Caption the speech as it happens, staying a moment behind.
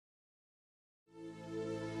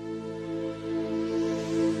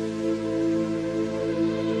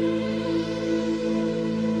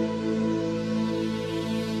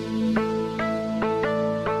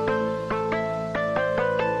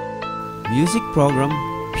Music Program,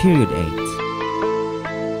 Period 8.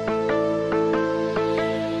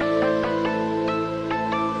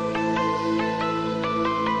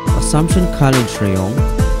 Assumption College, Rayong.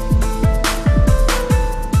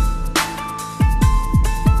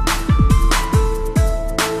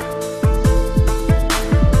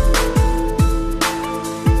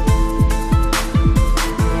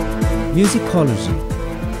 Musicology,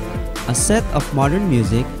 a set of modern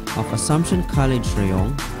music of Assumption College,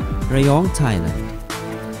 Rayong, Rayong, Thailand,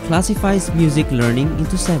 classifies music learning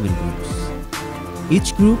into 7 groups.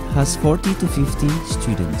 Each group has 40 to 50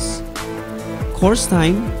 students. Course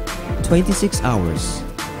time, 26 hours.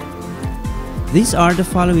 These are the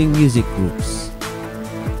following music groups.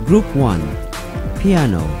 Group 1,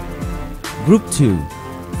 Piano. Group 2,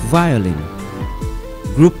 Violin.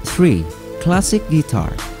 Group 3, Classic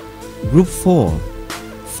Guitar. Group 4,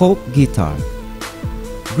 Folk Guitar.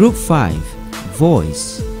 Group 5,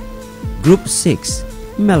 Voice. Group 6,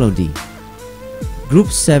 Melody.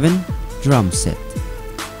 Group 7, Drum Set.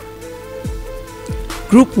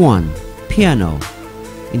 Group 1, Piano.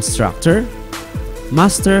 Instructor,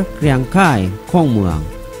 Master Kongmoung.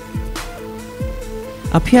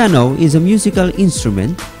 A piano is a musical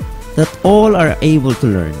instrument that all are able to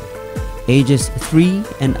learn, ages 3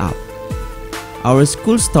 and up. Our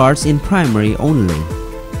school starts in primary only.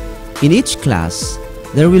 In each class,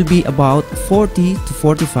 there will be about 40 to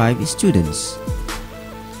 45 students.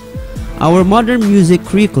 Our modern music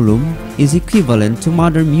curriculum is equivalent to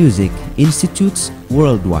modern music institutes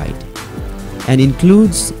worldwide and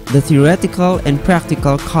includes the theoretical and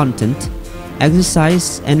practical content,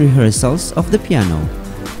 exercise and rehearsals of the piano,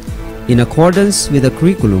 in accordance with the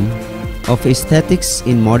curriculum of aesthetics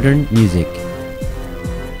in modern music.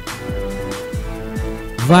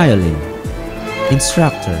 Violin.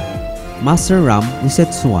 Instructor, Master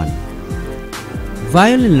Visetsuwan.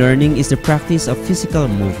 Violin learning is the practice of physical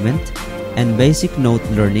movement and basic note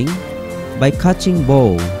learning by catching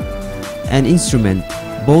bow and instrument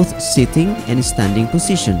both sitting and standing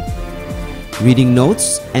position, reading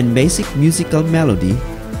notes and basic musical melody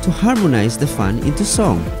to harmonize the fun into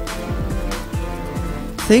song.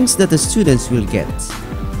 Things that the students will get: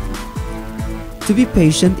 to be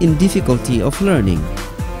patient in difficulty of learning,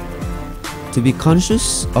 to be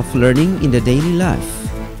conscious of learning in the daily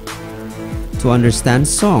life, to understand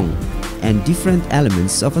song and different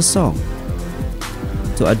elements of a song,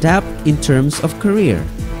 to adapt in terms of career,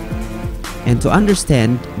 and to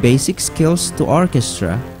understand basic skills to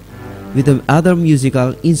orchestra with the other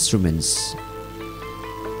musical instruments.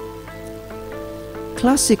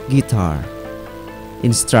 Classic Guitar.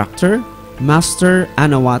 Instructor, Master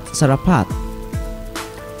Sarapat.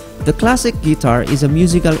 The classic guitar is a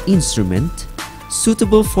musical instrument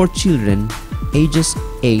suitable for children ages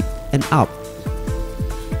 8 and up.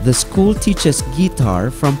 The school teaches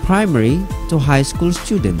guitar from primary to high school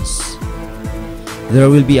students. There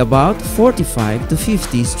will be about 45 to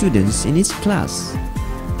 50 students in each class.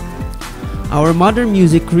 Our modern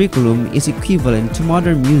music curriculum is equivalent to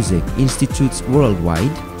modern music institutes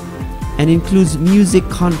worldwide and includes music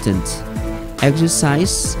content,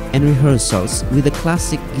 exercise and rehearsals with the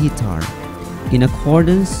classic guitar, in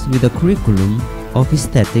accordance with the curriculum of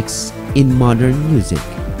aesthetics in modern music.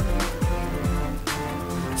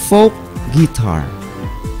 Folk Guitar.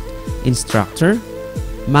 Instructor,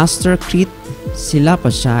 Master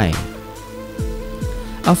Silpachai.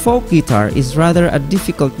 A folk guitar is rather a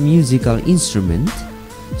difficult musical instrument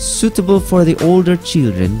suitable for the older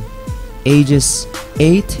children ages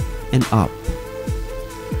 8 and up.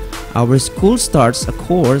 Our school starts a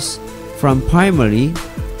course from primary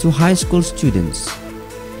to high school students.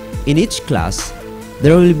 In each class,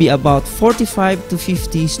 there will be about 45 to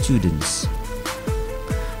 50 students.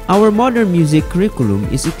 Our modern music curriculum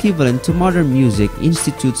is equivalent to modern music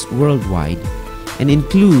institutes worldwide and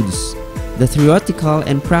includes the theoretical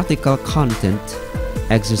and practical content,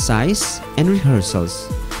 exercise and rehearsals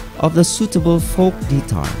of the suitable folk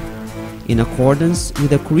guitar, in accordance with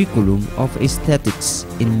the curriculum of aesthetics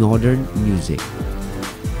in modern music.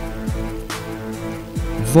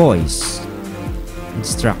 Voice.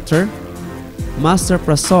 Instructor, Master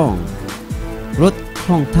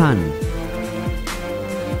Rodklongtan.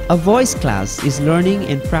 A voice class is learning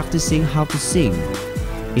and practicing how to sing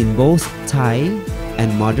in both Thai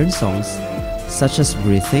and modern songs, such as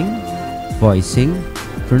breathing, voicing,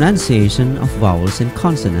 pronunciation of vowels and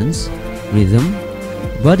consonants, rhythm,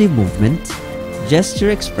 body movement, gesture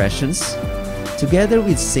expressions, together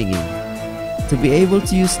with singing, to be able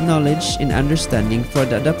to use knowledge and understanding for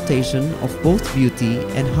the adaptation of both beauty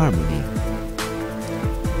and harmony.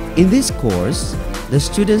 In this course, the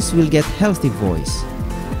students will get healthy voice,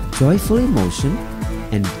 joyful emotion,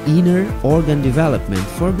 and inner organ development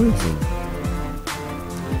for breathing.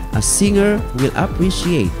 A singer will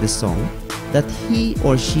appreciate the song that he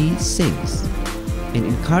or she sings and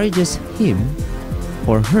encourages him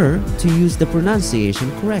or her to use the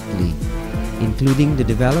pronunciation correctly, including the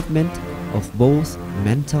development of both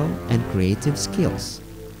mental and creative skills.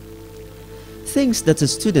 Things that the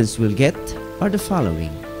students will get are the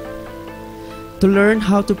following: to learn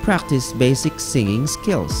how to practice basic singing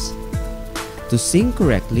skills, to sing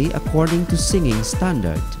correctly according to singing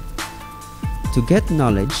standard, to get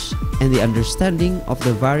knowledge and the understanding of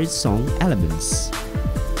the varied song elements,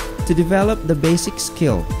 to develop the basic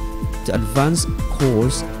skill to advance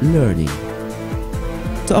course learning,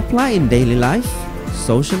 to apply in daily life,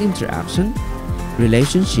 social interaction,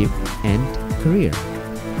 relationship, and career.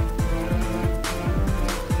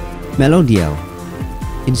 Melodiel.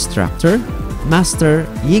 Instructor, Master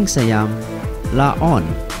Yingsayam Laon.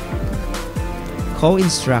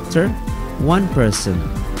 Co-instructor, one person.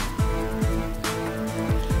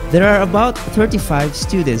 There are about 35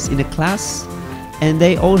 students in a class and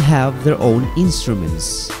they all have their own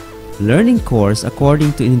instruments. Learning course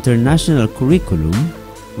according to international curriculum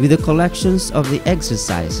with the collections of the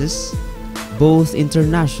exercises, both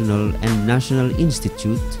international and national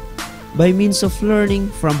institute, by means of learning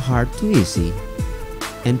from hard to easy,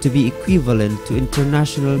 and to be equivalent to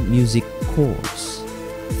international music course.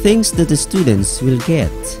 Things that the students will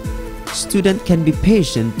get. Student can be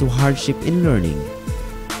patient to hardship in learning.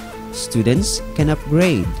 Students can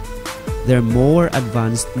upgrade their more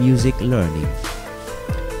advanced music learning.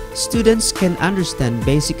 Students can understand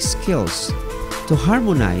basic skills to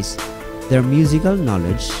harmonize their musical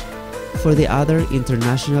knowledge for the other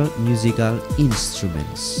international musical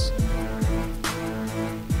instruments.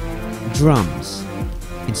 Drums.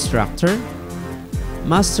 Instructor,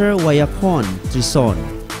 Master Wayapon Treesorn.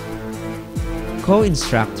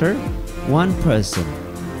 Co-instructor, one person.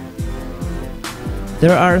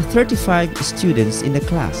 There are 35 students in the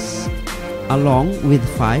class, along with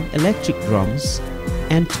 5 electric drums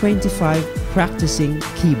and 25 practicing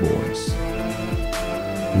keyboards.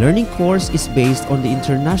 Learning course is based on the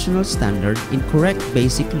international standard in correct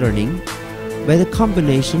basic learning by the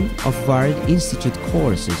combination of varied institute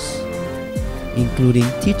courses, including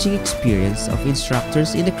teaching experience of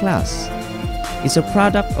instructors in the class. Is a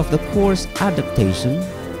product of the course adaptation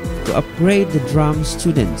to upgrade the drum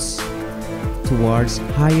students towards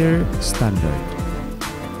higher standard.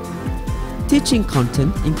 Teaching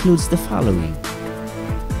content includes the following: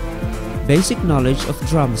 basic knowledge of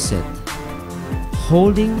drum set,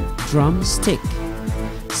 holding drum stick,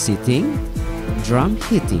 sitting, drum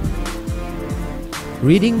hitting,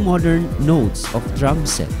 reading modern notes of drum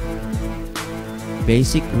set,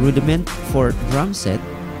 basic rudiment for drum set,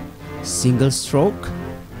 single stroke,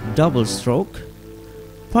 double stroke,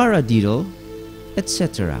 paradiddle,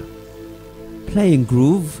 etc. Playing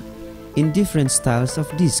groove in different styles of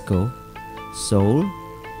disco, soul,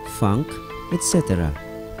 funk, etc.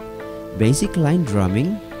 Basic line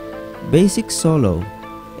drumming, basic solo,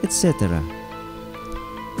 etc.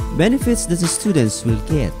 Benefits that the students will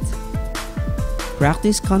get: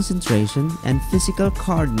 practice concentration and physical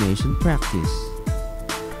coordination practice,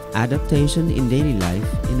 adaptation in daily life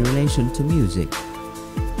in relation to music,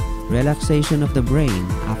 relaxation of the brain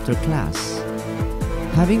after class,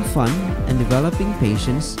 having fun and developing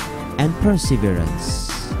patience and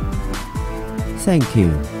perseverance. Thank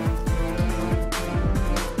you.